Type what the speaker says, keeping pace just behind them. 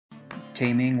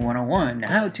Taming 101,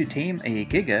 how to tame a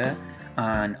Giga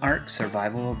on Ark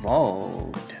Survival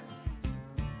Evolved.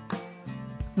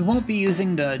 We won't be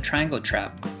using the triangle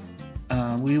trap.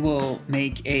 We will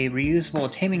make a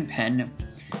reusable taming pen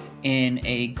in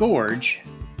a gorge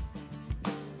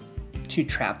to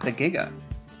trap the Giga.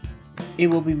 It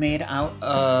will be made out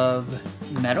of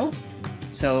metal,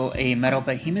 so a metal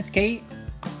behemoth gate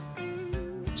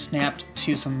snapped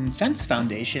to some fence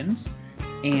foundations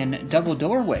and double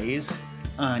doorways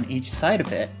on each side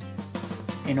of it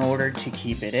in order to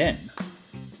keep it in.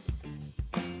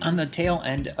 On the tail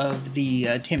end of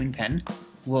the taming pen,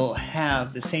 we'll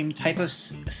have the same type of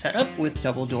setup with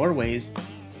double doorways.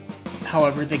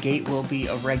 However, the gate will be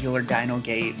a regular dino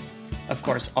gate, of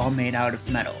course all made out of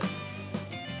metal.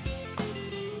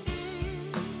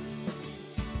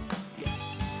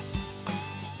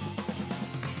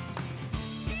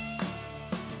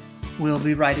 We'll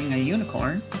be riding a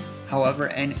unicorn, however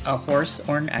a horse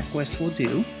or an equus will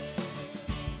do.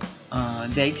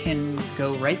 They can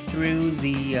go right through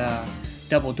the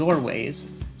double doorways,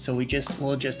 so we'll just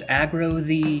aggro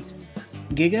the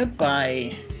Giga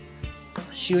by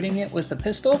shooting it with a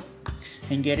pistol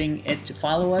and getting it to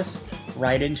follow us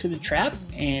right into the trap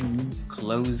and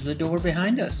close the door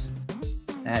behind us.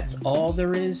 That's all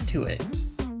there is to it.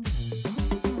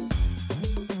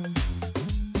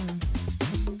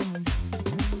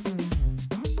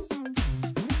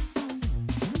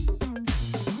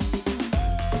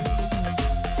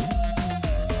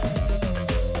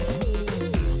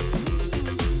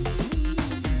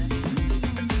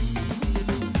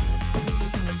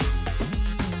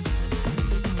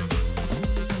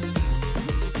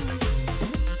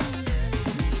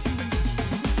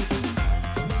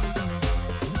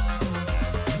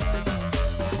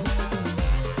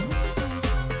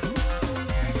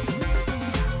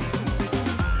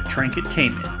 Trinket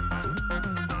Tame.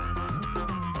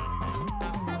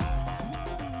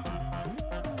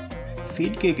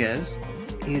 Feed Gigas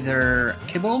either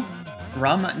kibble,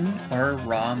 raw mutton, or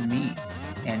raw meat,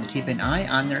 and keep an eye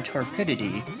on their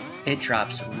torpidity. It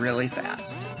drops really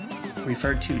fast.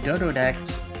 Refer to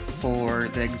Dododex for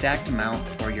the exact amount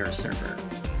for your server.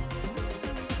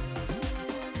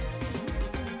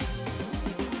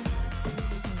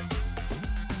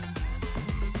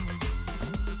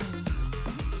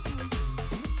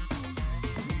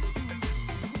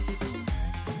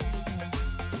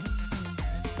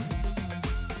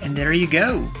 And there you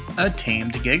go, a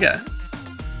tamed Giga.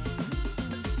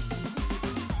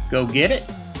 Go get it!